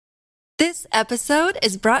This episode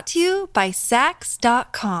is brought to you by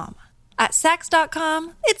Saks.com. At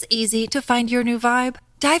Saks.com, it's easy to find your new vibe.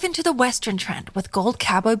 Dive into the Western trend with gold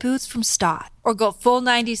cowboy boots from Staud, or go full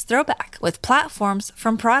 90s throwback with platforms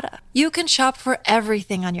from Prada. You can shop for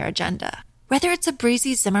everything on your agenda, whether it's a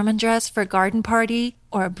breezy Zimmermann dress for a garden party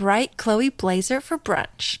or a bright Chloe blazer for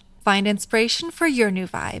brunch. Find inspiration for your new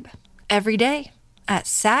vibe every day at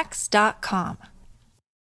Saks.com.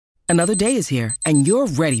 Another day is here, and you're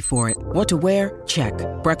ready for it. What to wear? Check.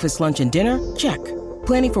 Breakfast, lunch, and dinner? Check.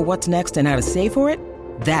 Planning for what's next and how to save for it?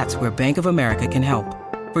 That's where Bank of America can help.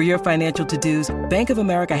 For your financial to-dos, Bank of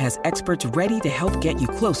America has experts ready to help get you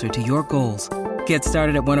closer to your goals. Get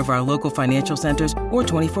started at one of our local financial centers or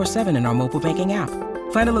 24/7 in our mobile banking app.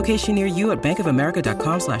 Find a location near you at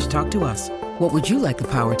bankofamerica.com/talktous. What would you like the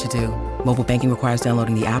power to do? Mobile banking requires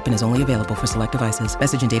downloading the app and is only available for select devices.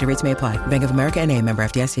 Message and data rates may apply. Bank of America N.A., member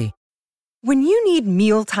FDIC. When you need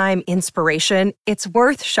mealtime inspiration, it's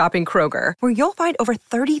worth shopping Kroger, where you'll find over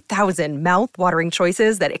 30,000 mouth-watering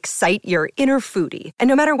choices that excite your inner foodie. And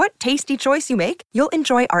no matter what tasty choice you make, you'll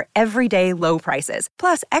enjoy our everyday low prices,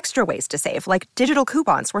 plus extra ways to save, like digital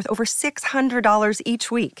coupons worth over $600 each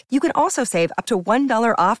week. You can also save up to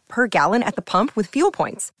 $1 off per gallon at the pump with fuel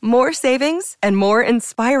points. More savings and more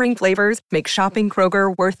inspiring flavors make shopping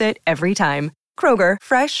Kroger worth it every time. Kroger,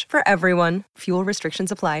 fresh for everyone. Fuel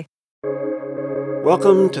restrictions apply.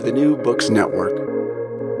 Welcome to the New Books Network.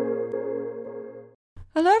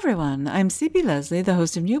 Hello, everyone. I'm C.B. Leslie, the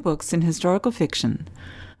host of New Books in Historical Fiction,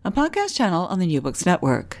 a podcast channel on the New Books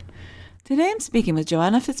Network. Today I'm speaking with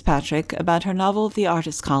Joanna Fitzpatrick about her novel The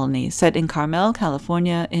Artist Colony, set in Carmel,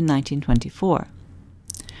 California in 1924.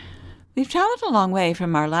 We've traveled a long way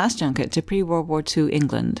from our last junket to pre-World War II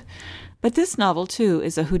England, but this novel, too,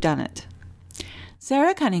 is a whodunit.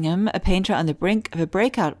 Sarah Cunningham, a painter on the brink of a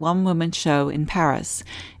breakout one-woman show in Paris,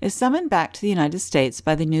 is summoned back to the United States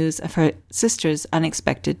by the news of her sister's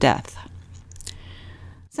unexpected death.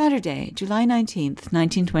 Saturday, July 19th,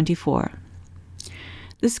 1924.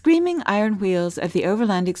 The screaming iron wheels of the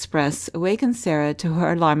Overland Express awakened Sarah to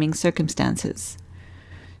her alarming circumstances.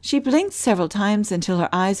 She blinked several times until her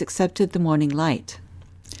eyes accepted the morning light.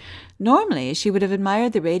 Normally, she would have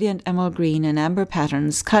admired the radiant emerald green and amber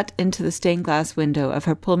patterns cut into the stained glass window of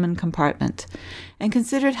her Pullman compartment and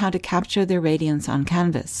considered how to capture their radiance on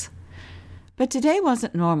canvas. But today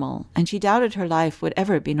wasn't normal, and she doubted her life would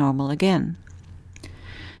ever be normal again.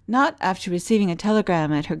 Not after receiving a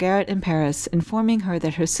telegram at her garret in Paris informing her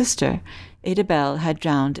that her sister, Ada Bell, had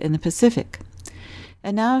drowned in the Pacific.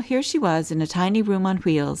 And now here she was in a tiny room on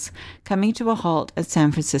wheels, coming to a halt at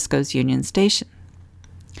San Francisco's Union Station.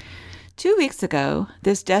 2 weeks ago,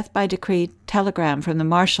 this death-by-decree telegram from the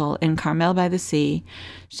marshal in Carmel by the Sea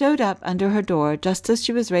showed up under her door just as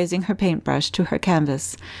she was raising her paintbrush to her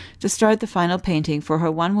canvas to start the final painting for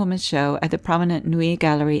her one-woman show at the prominent Nuit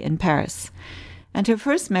Gallery in Paris. And her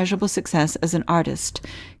first measurable success as an artist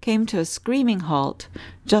came to a screaming halt,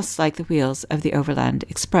 just like the wheels of the Overland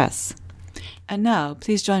Express. And now,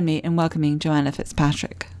 please join me in welcoming Joanna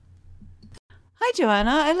Fitzpatrick. Hi,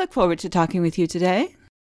 Joanna. I look forward to talking with you today.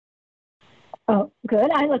 Oh,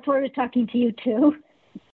 good. I look forward to talking to you, too.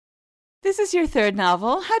 This is your third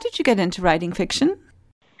novel. How did you get into writing fiction?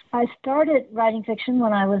 I started writing fiction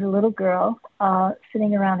when I was a little girl,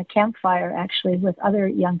 sitting around a campfire, actually, with other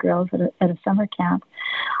young girls at a summer camp.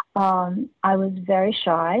 I was very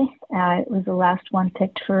shy. I was the last one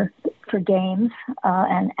picked for games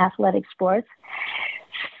and athletic sports.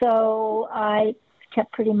 So I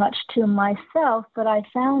kept pretty much to myself, but I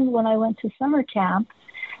found when I went to summer camp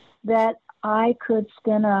that I could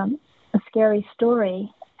spin a scary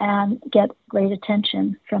story and get great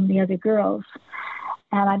attention from the other girls.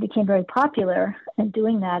 And I became very popular in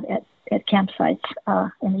doing that at campsites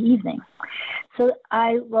in the evening. So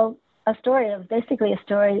I wrote a story, the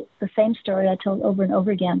same story I told over and over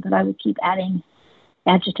again, but I would keep adding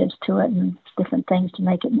adjectives to it and different things to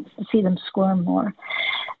make it, to see them squirm more.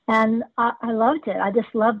 And I loved it. I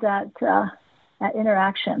just loved that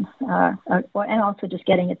interaction, and also just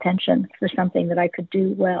getting attention for something that I could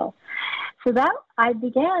do well. So that I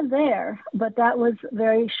began there, but that was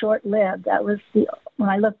very short-lived. That was when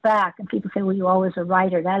I look back and people say, well, you're always a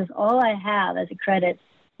writer. That is all I have as a credit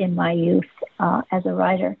in my youth as a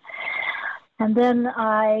writer. And then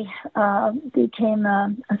I became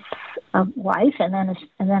a wife and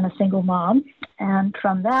then a single mom. And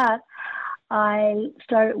from that, I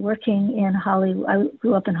started working in Hollywood. I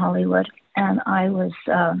grew up in Hollywood, and I was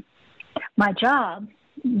my job,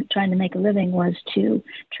 trying to make a living, was to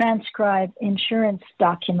transcribe insurance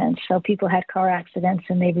documents. So people had car accidents,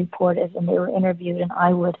 and they reported, and they were interviewed, and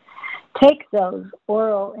I would take those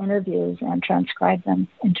oral interviews and transcribe them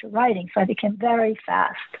into writing. So I became a very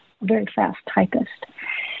fast typist.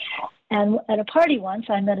 And at a party once,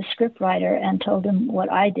 I met a scriptwriter and told him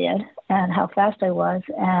what I did and how fast I was,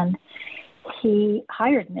 and he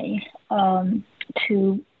hired me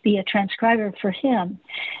to be a transcriber for him.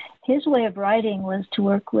 His way of writing was to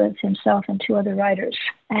work with himself and two other writers,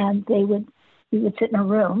 and we would sit in a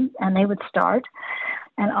room, and they would start,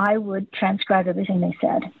 and I would transcribe everything they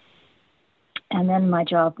said. And then my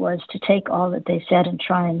job was to take all that they said and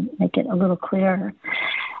try and make it a little clearer.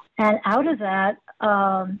 And out of that,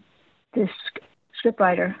 this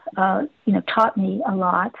scriptwriter, taught me a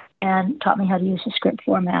lot and taught me how to use the script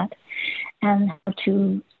format and how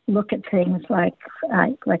to look at things like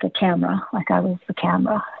a camera, like I was the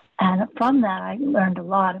camera. And from that, I learned a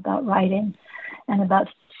lot about writing and about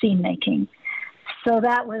scene making. So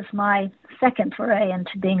that was my second foray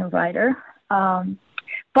into being a writer.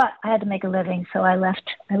 But I had to make a living, so I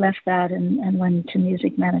left that and went into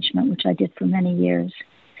music management, which I did for many years.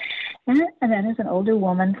 And then as an older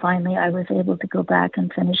woman, finally, I was able to go back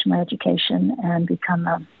and finish my education and become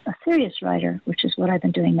a serious writer, which is what I've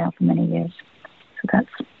been doing now for many years. So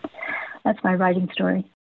that's my writing story.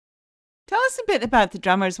 Tell us a bit about The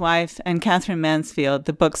Drummer's Wife and Katherine Mansfield,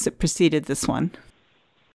 the books that preceded this one.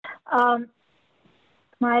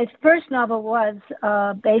 My first novel was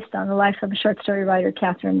based on the life of a short story writer,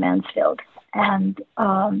 Katherine Mansfield. And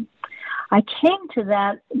I came to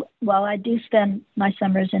that, well, I do spend my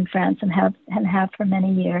summers in France and have for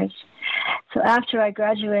many years. So after I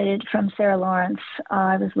graduated from Sarah Lawrence,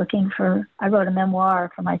 I wrote a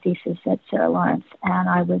memoir for my thesis at Sarah Lawrence,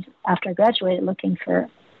 and after I graduated, looking for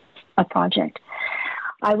a project.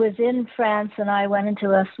 I was in France, and I went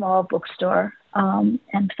into a small bookstore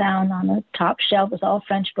and found on the top shelf, it was all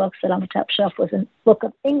French books, and on the top shelf was a book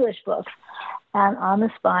of English books. And on the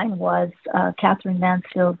spine was Katherine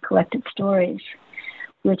Mansfield Collected Stories,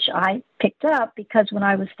 which I picked up because when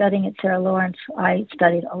I was studying at Sarah Lawrence, I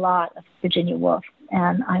studied a lot of Virginia Woolf.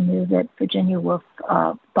 And I knew that Virginia Woolf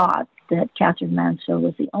thought that Katherine Mansfield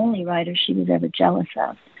was the only writer she was ever jealous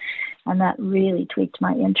of. And that really tweaked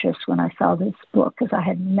my interest when I saw this book, because I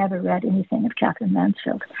had never read anything of Katherine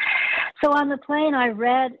Mansfield. So on the plane, I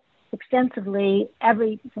read extensively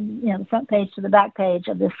from the front page to the back page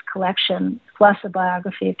of this collection, plus a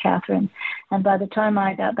biography of Katherine. And by the time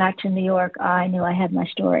I got back to New York, I knew I had my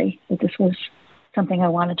story, that this was something I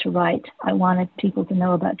wanted to write. I wanted people to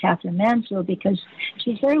know about Katherine Mansfield because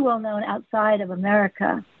she's very well known outside of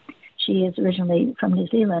America. She is originally from New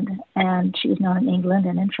Zealand, and she was known in England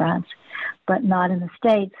and in France, but not in the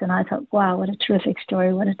States. And I thought, wow, what a terrific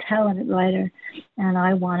story, what a talented writer. And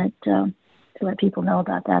I wanted to let people know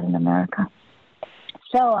about that in America.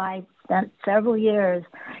 So I spent several years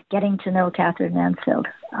getting to know Katherine Mansfield.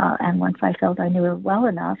 And once I felt I knew her well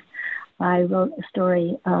enough, I wrote a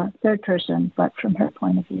story, third person, but from her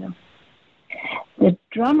point of view. The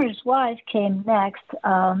Drummer's Wife came next.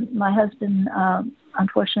 My husband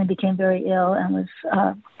unfortunately became very ill, and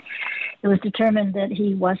it was determined that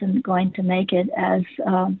he wasn't going to make it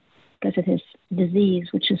because of his disease,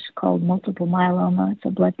 which is called multiple myeloma. It's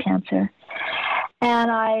a blood cancer.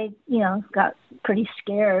 And I, got pretty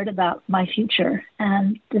scared about my future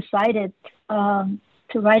and decided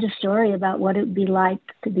to write a story about what it would be like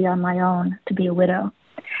to be on my own, to be a widow.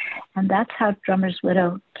 And that's how Drummer's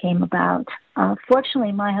Widow came about.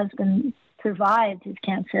 Fortunately, my husband survived his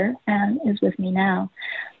cancer and is with me now.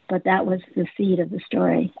 But that was the seed of the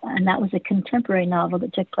story. And that was a contemporary novel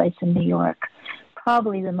that took place in New York,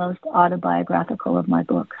 probably the most autobiographical of my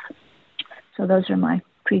books. So those are my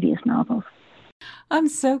previous novels. I'm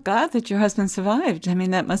so glad that your husband survived. I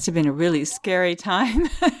mean, that must have been a really scary time.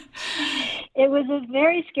 It was a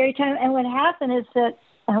very scary time. And what happened is that,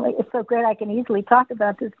 it's so great I can easily talk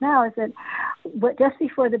about this now, is that just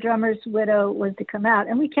before The Drummer's Widow was to come out,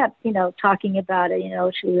 and we kept, talking about it,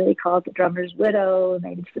 should we really call it The Drummer's Widow,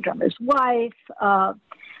 maybe it's The Drummer's Wife,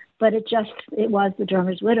 but it was The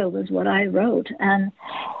Drummer's Widow was what I wrote. And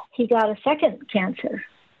he got a second cancer,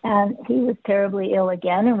 and he was terribly ill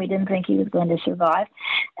again, and we didn't think he was going to survive.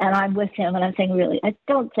 And I'm with him, and I'm saying, really, I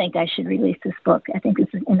don't think I should release this book. I think this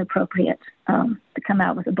is inappropriate to come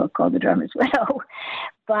out with a book called The Drummer's Widow.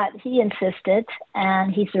 But he insisted,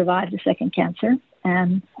 and he survived the second cancer,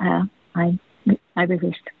 and I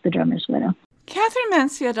released The Drummer's Widow. Katherine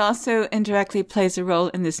Mansfield also indirectly plays a role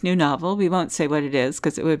in this new novel. We won't say what it is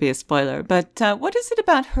because it would be a spoiler, but what is it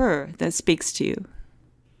about her that speaks to you?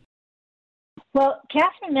 Well,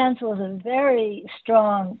 Katherine Mansfield is a very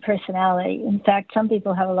strong personality. In fact, some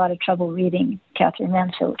people have a lot of trouble reading Katherine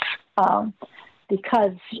Mansfield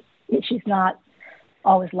because she's not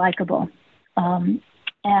always likable.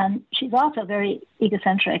 And she's also very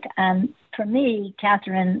egocentric. And for me,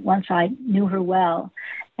 Catherine, once I knew her well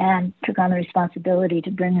and took on the responsibility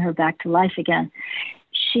to bring her back to life again,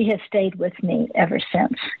 she has stayed with me ever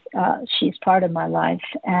since. She's part of my life,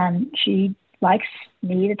 and she likes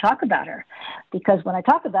me to talk about her, because when I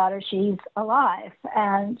talk about her, she's alive,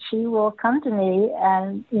 and she will come to me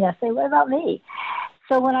and say, "What about me?"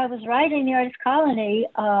 So when I was writing The Artist Colony,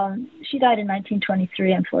 she died in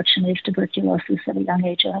 1923, unfortunately, of tuberculosis at a young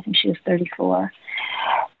age. I think she was 34.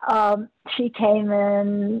 She came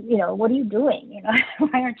in, "What are you doing?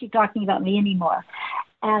 Why aren't you talking about me anymore?"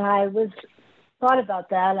 And I thought about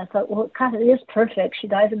that. I thought, well, God, it is perfect. She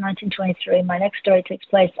dies in 1923. My next story takes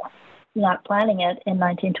place, not planning it, in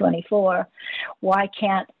 1924. Why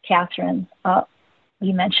can't Catherine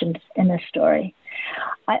be mentioned in this story?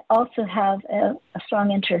 I also have a strong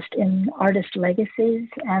interest in artist legacies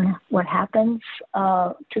and what happens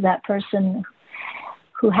to that person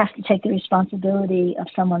who has to take the responsibility of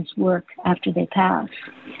someone's work after they pass.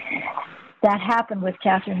 That happened with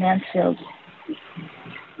Catherine Mansfield,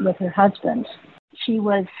 with her husband.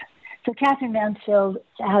 Catherine Mansfield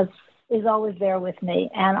is always there with me,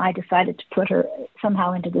 and I decided to put her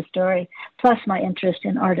somehow into the story, plus my interest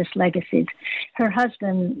in artist legacies. Her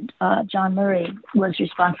husband, John Murray, was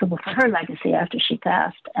responsible for her legacy after she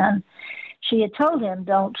passed, and she had told him,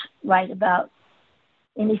 "Don't write about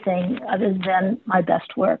anything other than my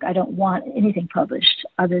best work. I don't want anything published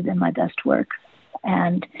other than my best work."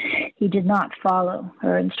 And he did not follow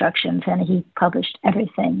her instructions, and he published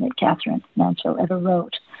everything that Catherine Mansfield ever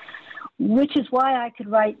wrote, which is why I could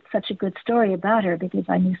write such a good story about her, because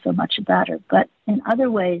I knew so much about her. But in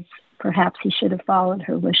other ways, perhaps he should have followed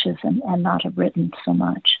her wishes and not have written so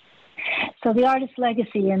much. So the artist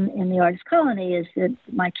legacy in The Artist Colony is that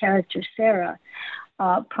my character, Sarah,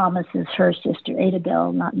 promises her sister,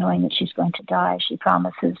 Adabel, not knowing that she's going to die, she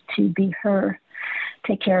promises to be her,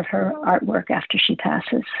 take care of her artwork after she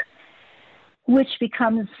passes, which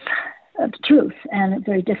becomes the truth. And it's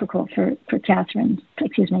very difficult for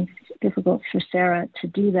difficult for Sarah to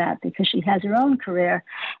do that, because she has her own career,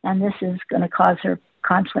 and this is going to cause her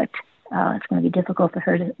conflict. It's going to be difficult for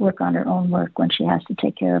her to work on her own work when she has to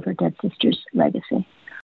take care of her dead sister's legacy.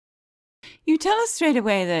 You tell us straight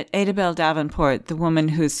away that Adabel Davenport, the woman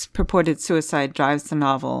whose purported suicide drives the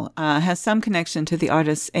novel, has some connection to the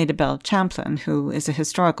artist Adabel Champlin, who is a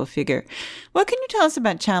historical figure. What can you tell us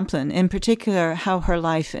about Champlin, in particular how her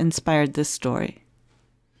life inspired this story?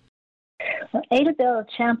 Well, Adabel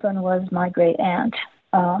Champlin was my great aunt.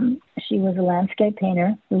 She was a landscape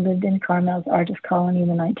painter who lived in Carmel's Artist Colony in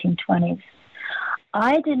the 1920s.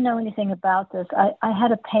 I didn't know anything about this. I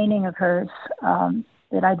had a painting of hers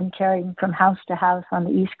that I'd been carrying from house to house on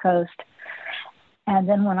the East Coast. And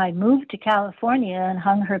then when I moved to California and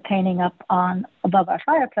hung her painting up above our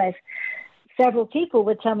fireplace, several people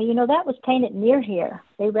would tell me, that was painted near here.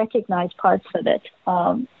 They recognized parts of it.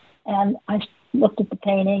 And I looked at the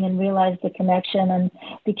painting and realized the connection and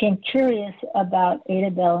became curious about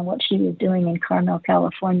Adabel and what she was doing in Carmel,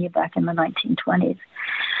 California back in the 1920s.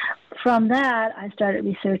 From that, I started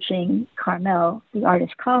researching Carmel, the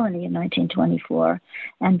Artist Colony, in 1924,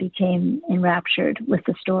 and became enraptured with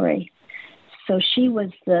the story. So she was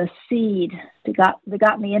the seed that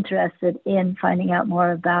got me interested in finding out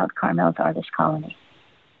more about Carmel's Artist Colony.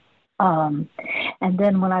 And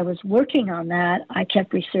then when I was working on that, I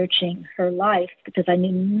kept researching her life, because I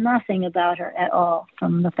knew nothing about her at all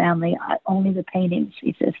from the family. Only the paintings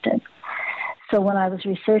existed. So when I was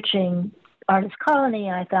researching Artist Colony,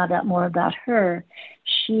 I found out more about her.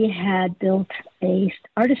 She had built a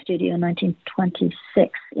artist studio in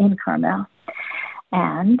 1926 in Carmel,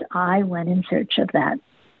 and I went in search of that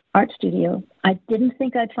art studio. I didn't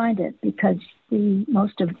think I'd find it, because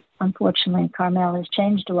unfortunately, Carmel has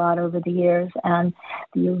changed a lot over the years, and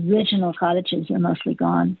the original cottages are mostly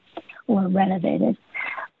gone or renovated.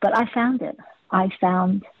 But I found it. I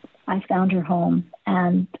found her home,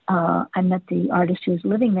 and I met the artist who was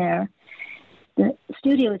living there. The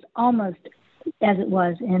studio is almost as it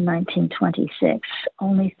was in 1926.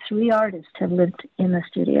 Only 3 artists have lived in the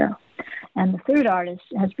studio. And the third artist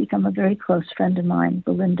has become a very close friend of mine,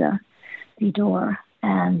 Belinda Vidor.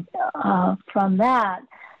 And from that,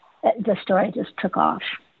 the story just took off.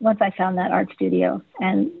 Once I found that art studio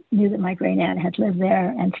and knew that my great aunt had lived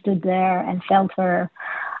there and stood there and felt her,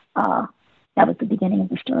 that was the beginning of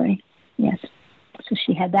the story. Yes. So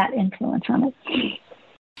she had that influence on it.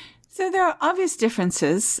 So there are obvious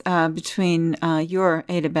differences between your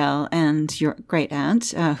Adabel and your great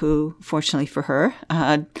aunt, who, fortunately for her,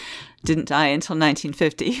 didn't die until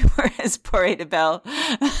 1950, whereas poor Ada Bell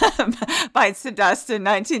bites the dust in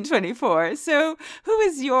 1924. So who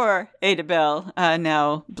is your Ada Bell,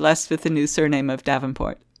 now blessed with the new surname of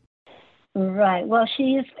Davenport? Right. Well,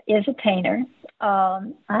 she is a painter,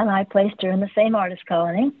 and I placed her in the same artist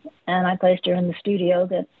colony, and I placed her in the studio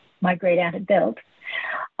that my great aunt had built.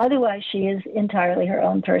 Otherwise, she is entirely her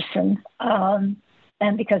own person.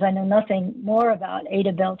 And because I know nothing more about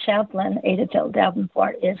Ada Bell Chaplin, Ada Bell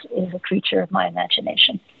Davenport is a creature of my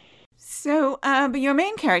imagination. So, but your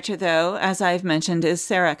main character, though, as I've mentioned, is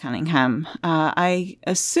Sarah Cunningham. I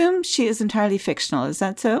assume she is entirely fictional. Is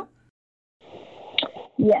that so?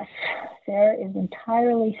 Yes, Sarah is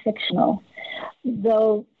entirely fictional.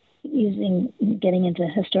 Though, getting into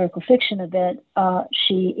historical fiction a bit,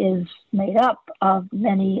 she is made up of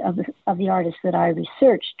many of the artists that I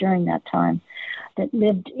researched during that time that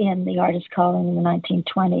lived in the artist colony in the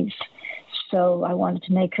 1920s. So I wanted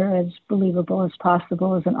to make her as believable as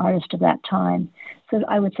possible as an artist of that time. So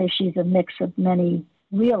I would say she's a mix of many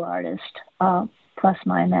real artists, plus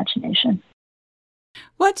my imagination.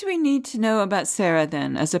 What do we need to know about Sarah,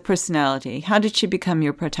 then, as a personality? How did she become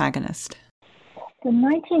your protagonist? The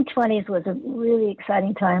 1920s was a really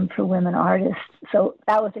exciting time for women artists, so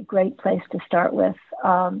that was a great place to start with.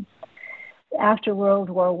 After World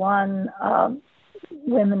War I,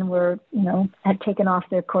 women had taken off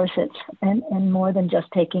their corsets, and more than just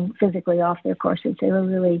taking physically off their corsets, they were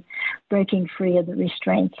really breaking free of the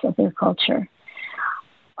restraints of their culture.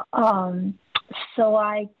 So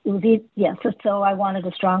I wanted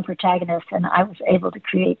a strong protagonist, and I was able to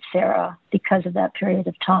create Sarah because of that period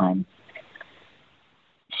of time.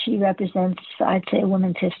 She represents, I'd say, a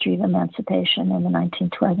woman's history of emancipation in the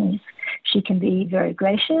 1920s. She can be very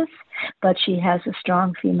gracious, but she has a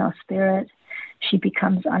strong female spirit. She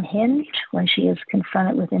becomes unhinged when she is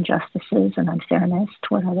confronted with injustices and unfairness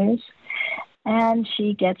toward others. And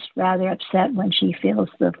she gets rather upset when she feels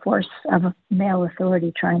the force of a male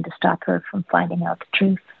authority trying to stop her from finding out the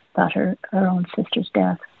truth about her own sister's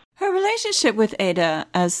death. Her relationship with Ada,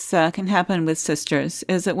 as can happen with sisters,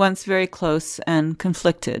 is at once very close and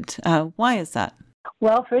conflicted. Why is that?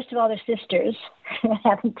 Well, first of all, they're sisters.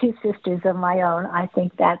 Having two sisters of my own, I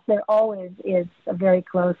think that there always is a very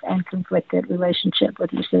close and conflicted relationship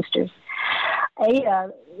with your sisters.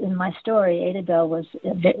 Ada, in my story, Ada Bell is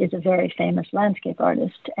a very famous landscape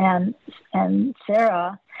artist, and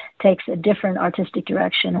Sarah takes a different artistic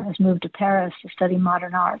direction and has moved to Paris to study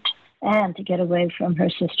modern art and to get away from her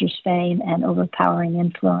sister's fame and overpowering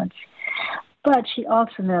influence. But she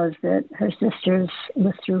also knows that it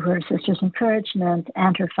was through her sister's encouragement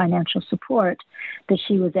and her financial support that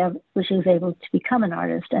she was able to become an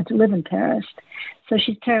artist and to live in Paris. So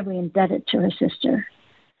she's terribly indebted to her sister.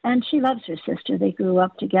 And she loves her sister. They grew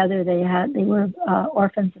up together. They were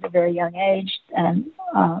orphans at a very young age, and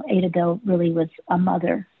Ada Bell really was a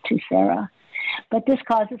mother to Sarah. But this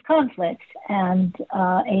causes conflict, and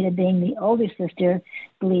Ada, being the older sister,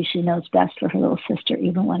 believes she knows best for her little sister,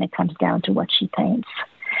 even when it comes down to what she paints.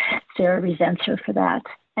 Sarah resents her for that.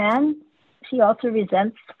 And she also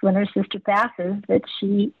resents when her sister passes that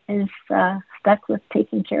she is stuck with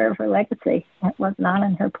taking care of her legacy. That was not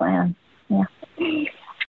in her plan. Yeah.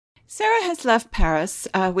 Sarah has left Paris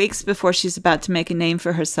weeks before she's about to make a name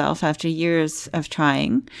for herself after years of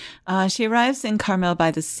trying. She arrives in Carmel by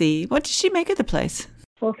the Sea. What does she make of the place?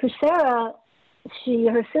 Well, for Sarah,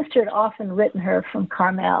 her sister had often written her from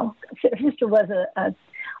Carmel. Her sister was a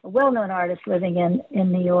well-known artist living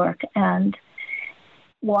in New York, and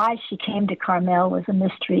why she came to Carmel was a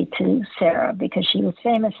mystery to Sarah, because she was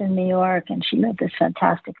famous in New York and she lived this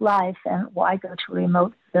fantastic life, and why go to a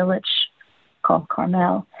remote village called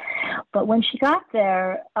Carmel? But when she got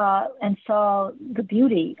there and saw the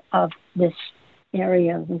beauty of this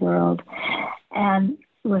area of the world, and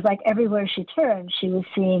it was like everywhere she turned, she was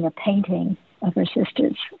seeing a painting of her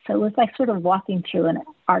sister's. So it was like sort of walking through an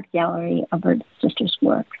art gallery of her sister's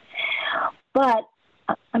work. But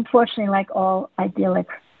unfortunately, like all idyllic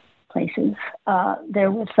places,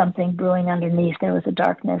 there was something brewing underneath. There was a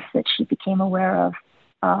darkness that she became aware of,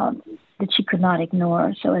 that she could not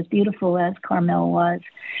ignore. So as beautiful as Carmel was,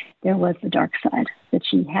 there was the dark side that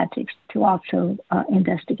she had to also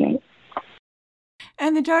investigate.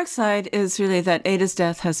 And the dark side is really that Ada's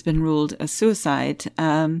death has been ruled a suicide.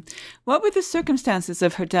 What were the circumstances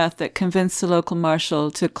of her death that convinced the local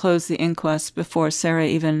marshal to close the inquest before Sarah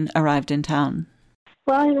even arrived in town?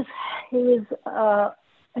 Well, he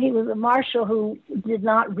was a marshal who did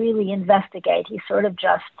not really investigate. He sort of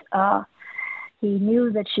just he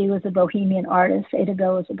knew that she was a bohemian artist. Ada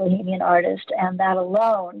Bell was a bohemian artist, and that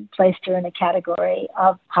alone placed her in a category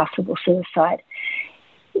of possible suicide.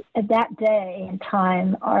 at that day and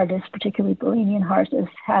time, artists, particularly Bohemian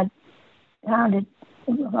artists, had found it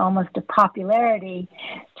almost a popularity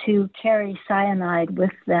to carry cyanide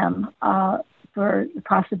with them for the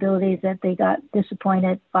possibility that they got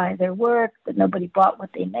disappointed by their work, that nobody bought what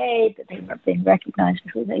they made, that they weren't being recognized for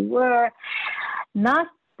who they were. Not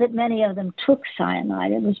that many of them took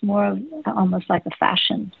cyanide. It was more of almost like a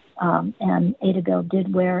fashion. And Ada Belle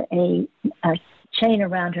did wear a chain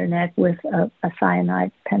around her neck with a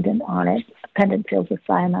cyanide pendant on it, a pendant filled with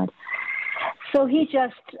cyanide. So he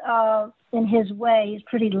just, in his way, he's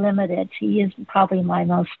pretty limited. He is probably my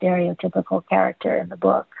most stereotypical character in the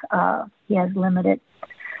book. He has limited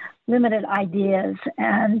ideas,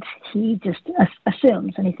 and he just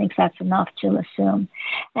assumes, and he thinks that's enough to assume.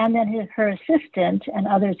 And then her assistant and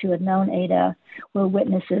others who had known Ada were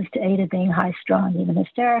witnesses to Ada being high-strung, even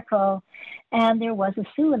hysterical. And there was a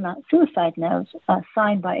suicide note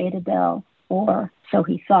signed by Ada Belle, or so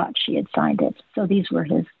he thought she had signed it. So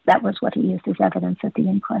that was what he used as evidence at the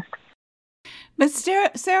inquest. But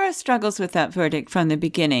Sarah struggles with that verdict from the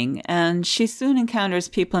beginning, and she soon encounters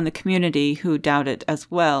people in the community who doubt it as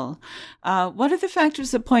well. What are the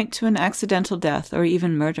factors that point to an accidental death or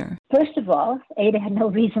even murder? First of all, Ada had no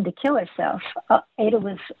reason to kill herself. Ada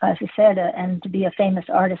was, as I said, and to be a famous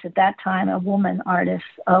artist at that time, a woman artist,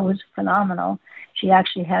 was phenomenal. She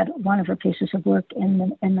actually had one of her pieces of work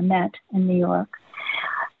in the Met in New York.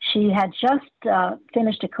 She had just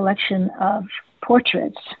finished a collection of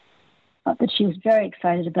portraits that she was very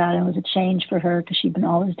excited about, and it was a change for her because she'd been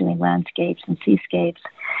always doing landscapes and seascapes.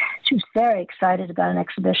 She was very excited about an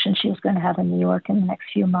exhibition she was going to have in New York in the next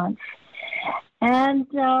few months. And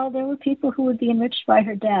there were people who would be enriched by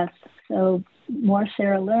her death. So more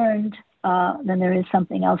Sarah learned than there is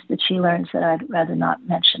something else that she learns that I'd rather not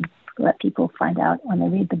mention, let people find out when they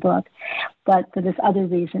read the book. But for this other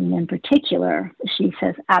reason in particular, she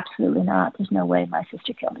says, absolutely not. There's no way my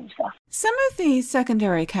sister killed herself. Some of the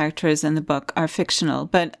secondary characters in the book are fictional,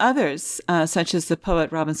 but others, such as the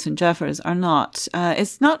poet Robinson Jeffers, are not.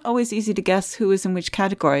 It's not always easy to guess who is in which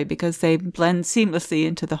category because they blend seamlessly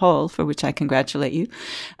into the whole, for which I congratulate you.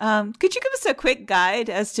 Could you give us a quick guide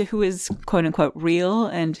as to who is, quote-unquote, real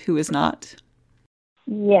and who is not?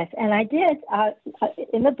 Yes, and I did.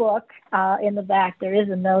 In the book, in the back, there is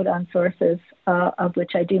a note on sources of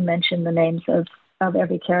which I do mention the names of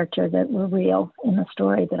every character that were real in the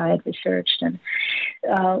story that I had researched. And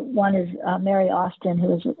one is Mary Austin, who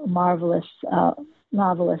was a marvelous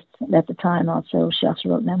novelist at the time. Also, she also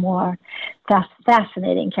wrote memoir.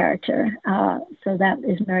 Fascinating character. So that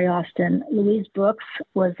is Mary Austin. Louise Brooks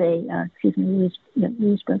was Louise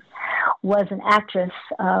Brooks was an actress,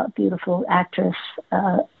 beautiful actress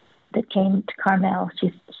that came to Carmel.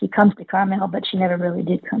 She comes to Carmel, but she never really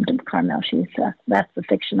did come to Carmel. That's the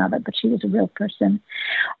fiction of it, but she was a real person.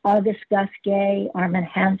 August Gus Gay, Armin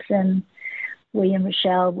Hansen, William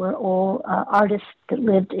Rochelle were all artists that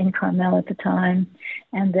lived in Carmel at the time.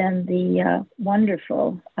 And then the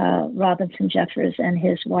wonderful Robinson Jeffers and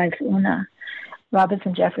his wife, Una.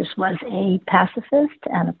 Robinson Jeffers was a pacifist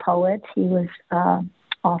and a poet. He was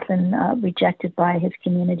often rejected by his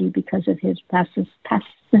community because of his pacifist.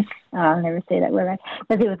 I'll never say that word right.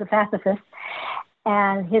 Because he was a pacifist.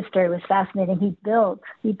 And his story was fascinating. He built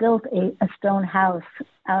a stone house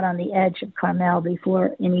out on the edge of Carmel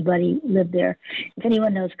before anybody lived there. If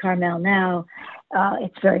anyone knows Carmel now,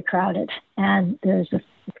 it's very crowded. And it's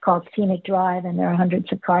called Scenic Drive, and there are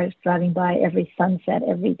hundreds of cars driving by every sunset,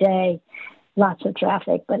 every day. Lots of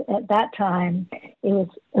traffic. But at that time, it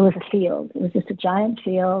was a field. It was just a giant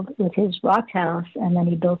field with his rock house, and then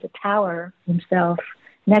he built a tower himself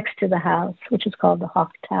next to the house, which is called the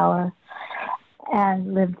Hawk Tower,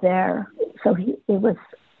 and lived there. So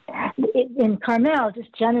in Carmel,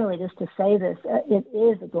 just generally, just to say this, it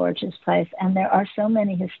is a gorgeous place, and there are so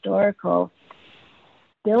many historical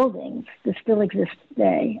buildings that still exist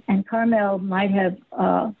today. And Carmel might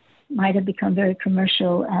have become very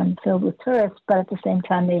commercial and filled with tourists, but at the same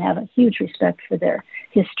time, they have a huge respect for their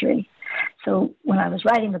history. So when I was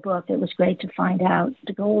writing the book, it was great to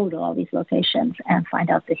go to all these locations and find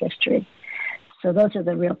out the history. So those are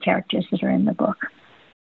the real characters that are in the book.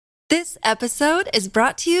 This episode is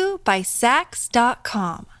brought to you by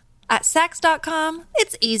Saks.com. At Saks.com,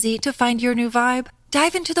 it's easy to find your new vibe.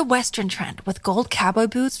 Dive into the Western trend with gold cowboy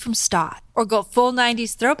boots from Stott, or go full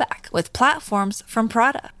 90s throwback with platforms from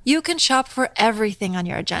Prada. You can shop for everything on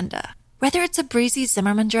your agenda, whether it's a breezy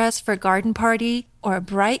Zimmermann dress for a garden party or a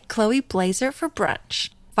bright Chloe blazer for brunch.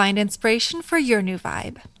 Find inspiration for your new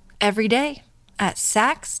vibe every day at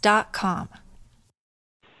Saks.com.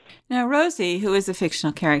 Now, Rosie, who is a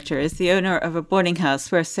fictional character, is the owner of a boarding house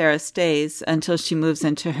where Sarah stays until she moves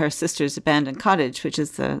into her sister's abandoned cottage, which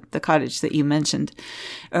is the cottage that you mentioned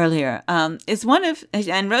earlier. And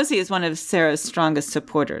Rosie is one of Sarah's strongest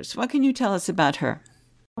supporters. What can you tell us about her?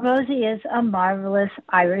 Rosie is a marvelous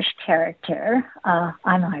Irish character.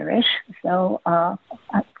 I'm Irish, so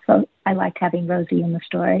I liked having Rosie in the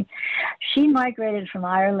story. She migrated from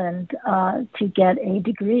Ireland to get a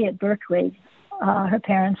degree at Berkeley. Her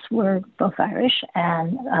parents were both Irish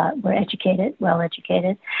and were well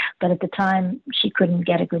educated, but at the time she couldn't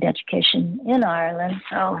get a good education in Ireland,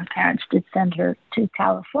 so her parents did send her to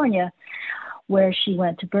California, where she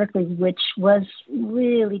went to Berkeley, which was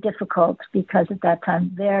really difficult because at that time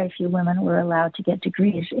very few women were allowed to get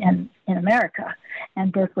degrees in America,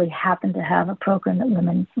 and Berkeley happened to have a program that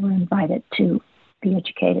women were invited to be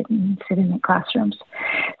educated and sit in the classrooms.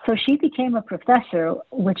 So she became a professor,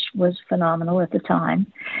 which was phenomenal at the time.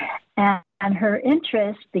 And her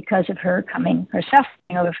interest, because of her herself coming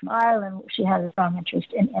over from Ireland, she had a strong interest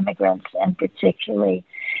in immigrants, and particularly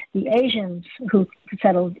the Asians who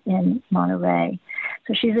settled in Monterey.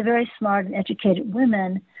 So she's a very smart and educated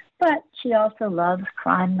woman, but she also loves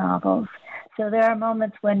crime novels. So there are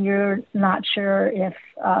moments when you're not sure if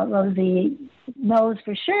Rosie knows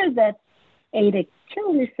for sure that Ada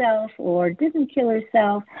killed herself or didn't kill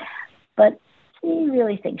herself, but she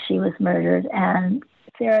really thinks she was murdered. And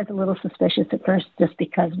Sarah's a little suspicious at first just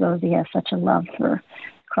because Rosie has such a love for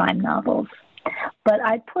crime novels. But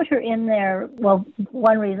I put her in there, well,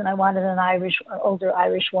 one reason I wanted an older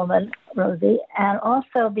Irish woman, Rosie, and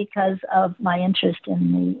also because of my interest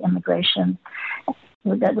in the immigration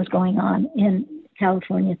that was going on in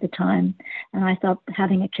California at the time. And I thought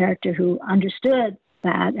having a character who understood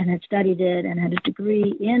that and had studied it and had a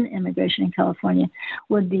degree in immigration in California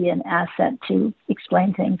would be an asset to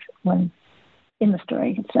explain things when in the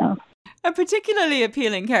story itself. A particularly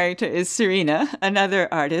appealing character is Serena,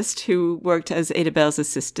 another artist who worked as Ada Bell's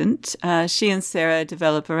assistant. She and Sarah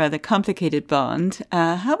develop a rather complicated bond.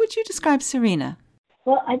 How would you describe Serena?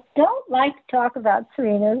 Well, I don't like to talk about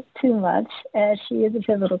Serena too much, as she is a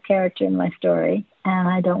pivotal character in my story, and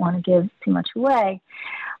I don't want to give too much away.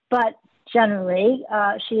 But generally,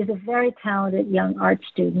 she is a very talented young art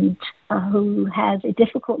student who has a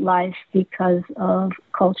difficult life because of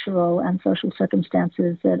cultural and social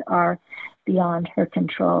circumstances that are beyond her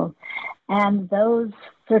control. And those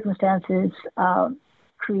circumstances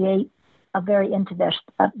create a very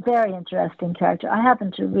interesting character. I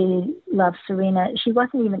happen to really love Serena. She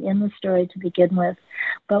wasn't even in the story to begin with,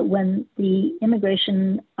 but when the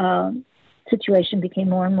immigration situation became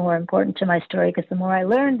more and more important to my story, because the more I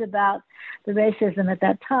learned about the racism at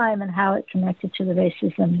that time and how it connected to the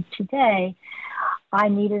racism today, I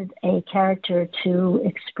needed a character to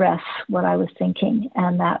express what I was thinking,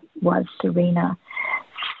 and that was Serena.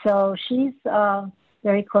 So she's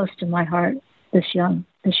very close to my heart, this young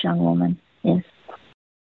woman is.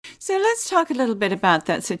 So let's talk a little bit about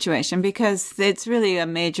that situation, because it's really a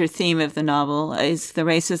major theme of the novel is the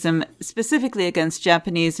racism specifically against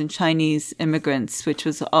Japanese and Chinese immigrants, which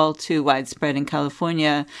was all too widespread in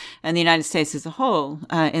California and the United States as a whole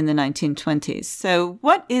in the 1920s. So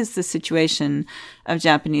what is the situation of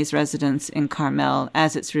Japanese residents in Carmel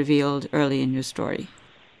as it's revealed early in your story?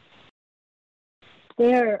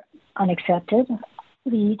 They're unaccepted.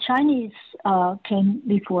 The Chinese came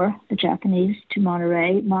before the Japanese to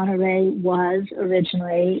Monterey. Monterey was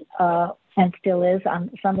originally, and still is on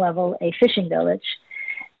some level, a fishing village.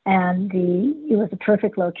 And it was a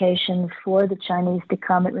perfect location for the Chinese to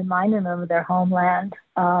come. It reminded them of their homeland.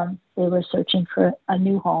 They were searching for a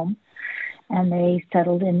new home, and they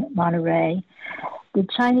settled in Monterey. The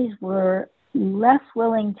Chinese were less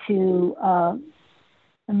willing to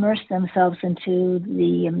immerse themselves into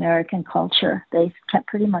the American culture. They kept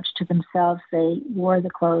pretty much to themselves. They wore the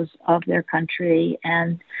clothes of their country,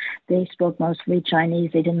 and they spoke mostly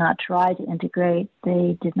Chinese. They did not try to integrate.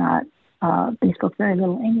 They spoke very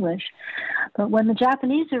little English. But when the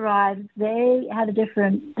Japanese arrived, they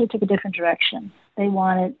took a different direction. They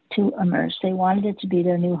wanted to immerse. They wanted it to be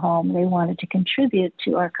their new home. They wanted to contribute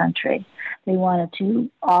to our country. They wanted to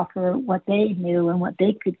offer what they knew and what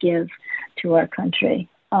they could give to our country.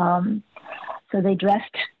 So they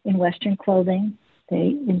dressed in Western clothing.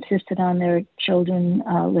 They insisted on their children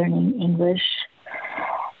learning English.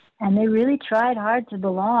 And they really tried hard to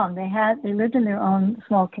belong. They lived in their own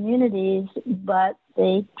small communities, but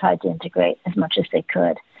they tried to integrate as much as they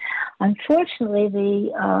could. Unfortunately,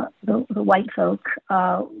 the white folk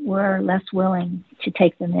were less willing to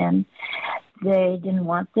take them in. They didn't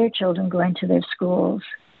want their children going to their schools.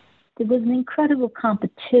 There was an incredible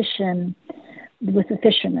competition with the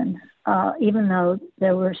fishermen. Even though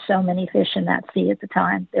there were so many fish in that sea at the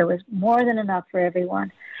time, there was more than enough for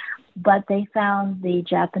everyone. But they found the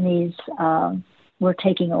Japanese were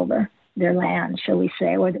taking over their land, shall we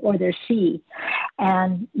say, or their sea,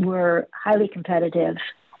 and were highly competitive,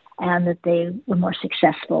 and that they were more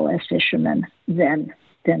successful as fishermen than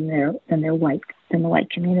the white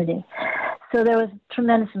community. So there was a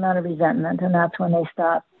tremendous amount of resentment, and that's when they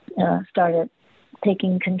started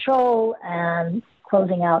taking control and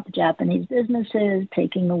closing out the Japanese businesses,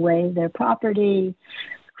 taking away their property,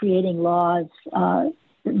 creating laws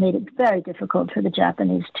that made it very difficult for the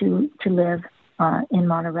Japanese to live in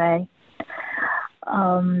Monterey.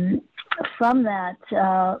 From that,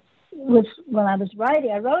 was when I was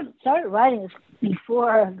writing. Started writing this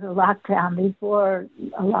before the lockdown, before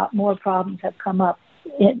a lot more problems have come up,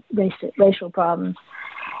 racial problems.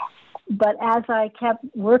 But as I kept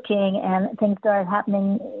working and things started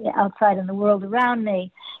happening outside in the world around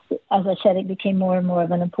me, as I said, it became more and more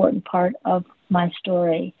of an important part of my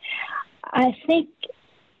story. I think,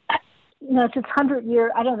 it's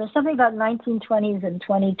 100-year, I don't know, there's something about 1920s and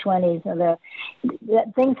 2020s.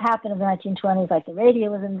 Things happened in the 1920s, like the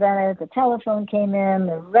radio was invented, the telephone came in,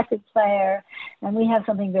 the record player, and we have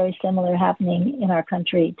something very similar happening in our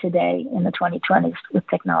country today in the 2020s with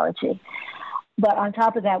technology. But on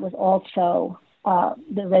top of that was also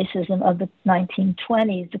the racism of the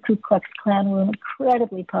 1920s. The Ku Klux Klan were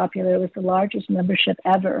incredibly popular. It was the largest membership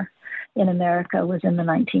ever in America was in the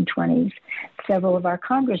 1920s. Several of our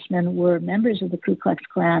congressmen were members of the Ku Klux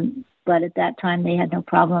Klan, but at that time they had no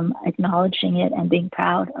problem acknowledging it and being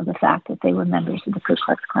proud of the fact that they were members of the Ku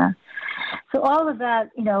Klux Klan. So all of that,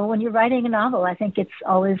 when you're writing a novel, I think it's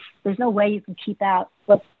always, there's no way you can keep out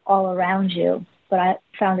what's all around you. But I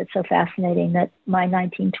found it so fascinating that my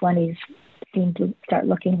 1920s seemed to start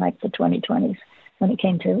looking like the 2020s when it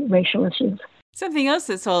came to racial issues. Something else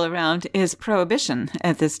that's all around is prohibition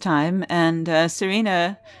at this time. And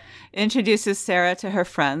Serena introduces Sarah to her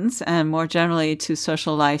friends and more generally to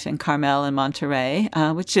social life in Carmel and Monterey,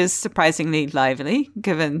 which is surprisingly lively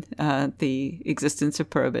given the existence of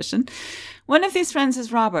prohibition. One of these friends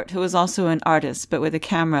is Robert, who is also an artist, but with a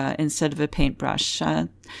camera instead of a paintbrush.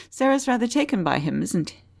 Sarah's rather taken by him,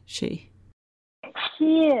 isn't she?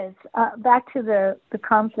 She is. Back to the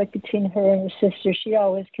conflict between her and her sister, she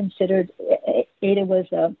always considered Ada was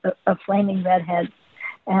a flaming redhead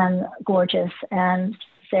and gorgeous, and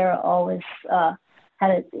Sarah always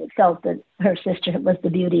felt that her sister was the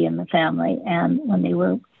beauty in the family. And when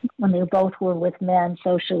they both were with men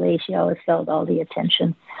socially, she always felt all the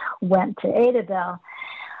attention went to Adabelle.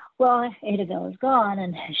 Well, Adabelle is gone,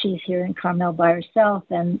 and she's here in Carmel by herself,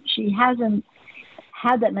 and she hasn't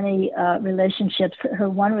had that many relationships. Her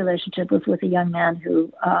one relationship was with a young man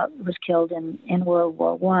who was killed in World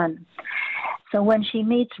War I. So when she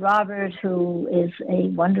meets Robert, who is a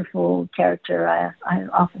wonderful character, I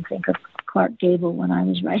often think of Clark Gable when I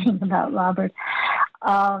was writing about Robert,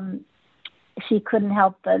 she couldn't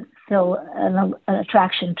help but feel an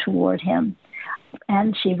attraction toward him.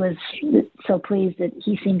 And she was so pleased that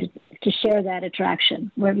he seemed to share that attraction,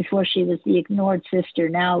 where before she was the ignored sister.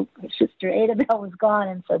 Now her sister Adabelle was gone,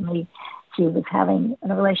 and suddenly she was having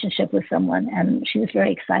a relationship with someone, and she was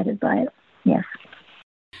very excited by it. Yes.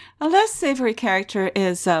 A less savory character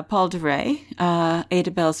is Paul DeRay,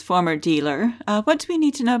 Adabelle's former dealer. What do we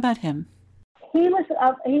need to know about him? He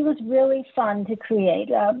was really fun to create.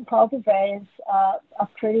 Paul DeRay is a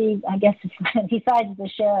pretty, I guess, besides the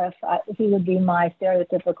sheriff, he would be my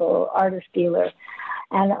stereotypical artist dealer.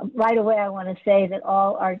 And right away, I want to say that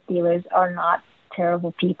all art dealers are not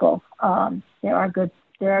terrible people. There are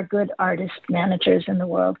good artist managers in the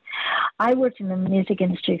world. I worked in the music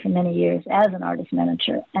industry for many years as an artist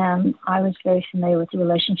manager, and I was very familiar with the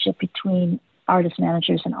relationship between artist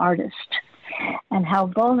managers and artists, and how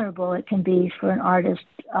vulnerable it can be for an artist.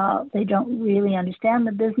 They don't really understand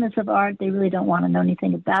the business of art. They really don't want to know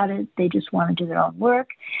anything about it. They just want to do their own work,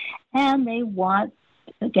 and they want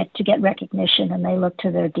to get recognition, and they look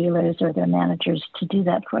to their dealers or their managers to do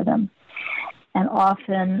that for them. And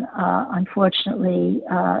often, unfortunately,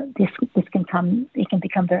 it can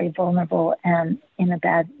become very vulnerable and in a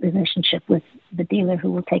bad relationship with the dealer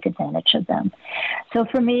who will take advantage of them. So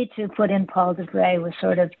for me to put in Paul DeRay was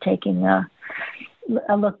sort of taking a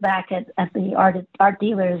look back at the art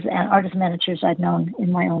dealers and artist managers I'd known in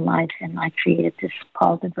my own life, and I created this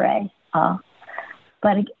Paul DeRay.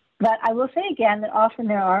 But I will say again that often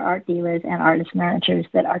there are art dealers and artist managers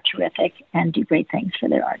that are terrific and do great things for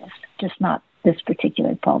their artists, just not this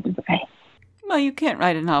particular Paul DeRay. Well, you can't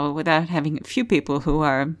write a novel without having a few people who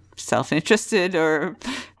are self-interested or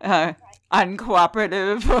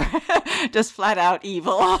uncooperative or just flat out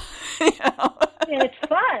evil. You know? Yeah, it's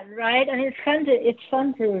fun, right? I mean, it's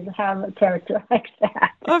fun to have a character like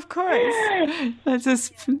that. Of course. Let's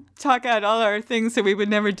just talk out all our things that we would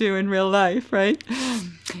never do in real life, right?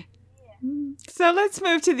 So let's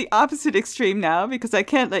move to the opposite extreme now, because I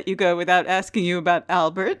can't let you go without asking you about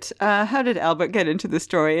Albert. How did Albert get into the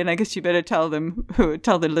story? And I guess you better tell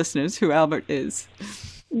the listeners who Albert is.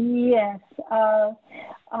 Yes.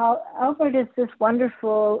 Albert is this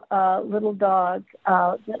wonderful little dog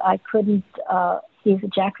that I couldn't, he's a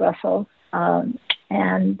Jack Russell.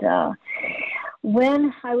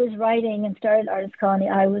 When I was writing and started Artist Colony,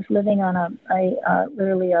 I was living on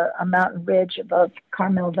literally a mountain ridge above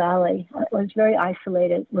Carmel Valley. It was very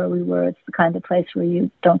isolated where we were. It's the kind of place where you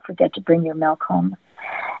don't forget to bring your milk home.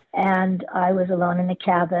 And I was alone in a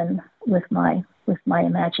cabin with my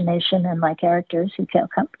imagination and my characters who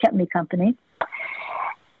kept me company.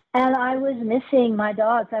 And I was missing my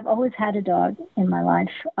dogs. I've always had a dog in my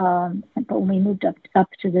life. But when we moved up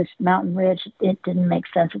to this mountain ridge, it didn't make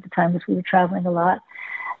sense at the time because we were traveling a lot.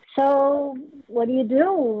 So what do you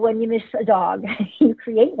do when you miss a dog? You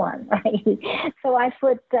create one, right? So I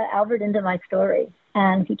put Albert into my story,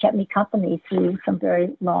 and he kept me company through some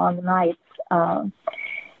very long nights. And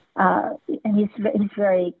he's just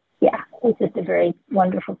a very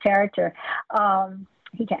wonderful character.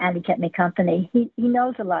 He kept me company. He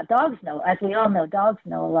knows a lot. Dogs know, as we all know, dogs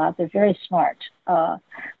know a lot. They're very smart,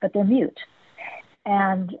 but they're mute.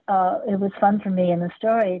 And it was fun for me in the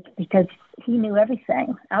story because he knew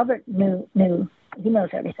everything. Albert knew he knows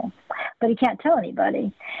everything, but he can't tell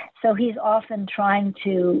anybody. So he's often trying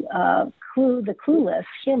to clue the clueless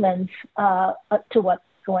humans to what's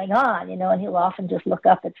going on, and he'll often just look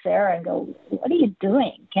up at Sarah and go, "What are you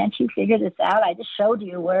doing? Can't you figure this out? I just showed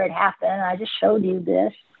you where it happened. I just showed you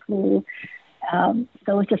this clue."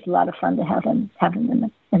 So it's just a lot of fun to have him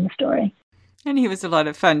in the story. And he was a lot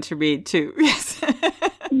of fun to read too. Yes.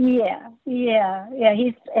 Yeah.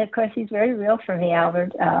 He's very real for me,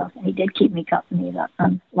 Albert. He did keep me company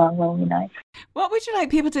on long, lonely nights. What would you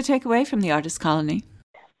like people to take away from the Artist Colony?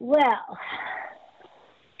 Well,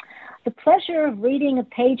 the pleasure of reading a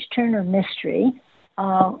page-turner mystery.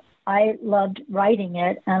 I loved writing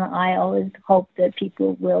it, and I always hope that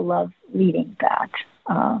people will love reading that.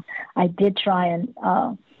 I did try and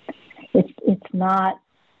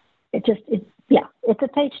it's a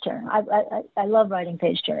page-turner. I love writing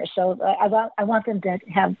page-turners, so I want them to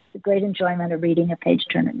have the great enjoyment of reading a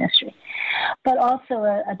page-turner mystery, but also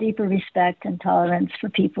a deeper respect and tolerance for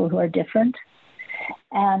people who are different,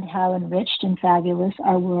 and how enriched and fabulous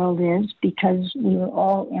our world is because we were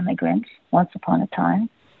all immigrants once upon a time.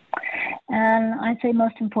 And I'd say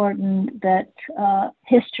most important that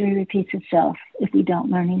history repeats itself if we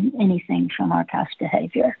don't learn anything from our past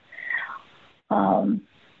behavior.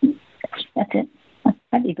 That's it.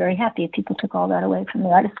 I'd be very happy if people took all that away from the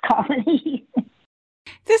Artist Colony.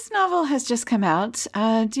 This novel has just come out.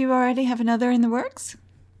 Do you already have another in the works?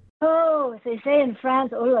 Oh, as they say in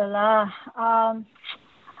France, oh la la.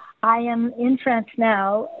 I am in France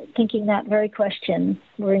now thinking that very question,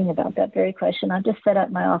 worrying about that very question. I've just set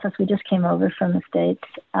up my office. We just came over from the States.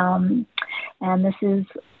 And this is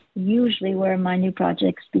usually where my new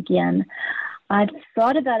projects begin. I've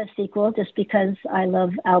thought about a sequel just because I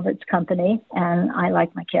love Albert's company and I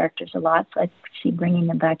like my characters a lot, so I see bringing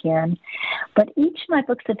them back in. But each of my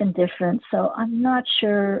books have been different, so I'm not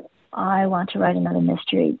sure I want to write another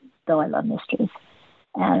mystery, though I love mysteries.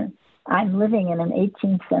 And I'm living in an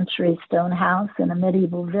 18th century stone house in a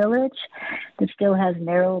medieval village that still has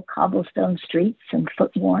narrow cobblestone streets and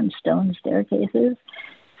foot-worn stone staircases.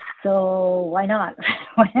 So why not?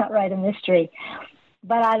 Why not write a mystery?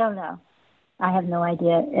 But I don't know. I have no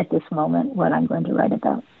idea at this moment what I'm going to write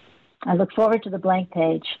about. I look forward to the blank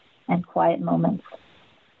page and quiet moments.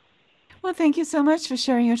 Well, thank you so much for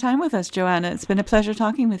sharing your time with us, Joanna. It's been a pleasure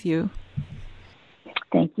talking with you.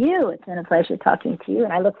 Thank you. It's been a pleasure talking to you,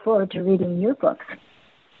 and I look forward to reading your books.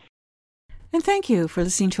 And thank you for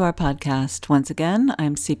listening to our podcast. Once again,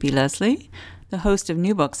 I'm C.P. Leslie, the host of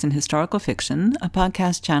New Books in Historical Fiction, a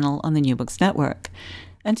podcast channel on the New Books Network.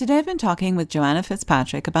 And today I've been talking with Joanna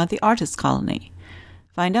Fitzpatrick about the Artist Colony.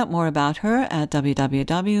 Find out more about her at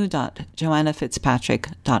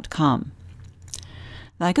www.joannafitzpatrick.com.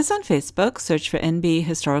 Like us on Facebook, search for NB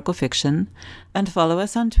Historical Fiction, and follow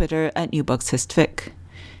us on Twitter at New Books Histfic.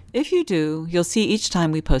 If you do, you'll see each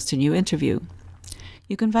time we post a new interview.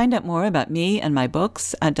 You can find out more about me and my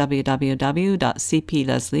books at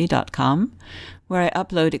www.cpleslie.com, where I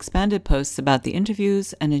upload expanded posts about the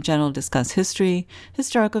interviews and in general discuss history,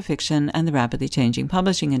 historical fiction, and the rapidly changing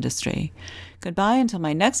publishing industry. Goodbye until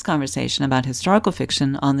my next conversation about historical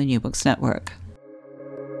fiction on the New Books Network.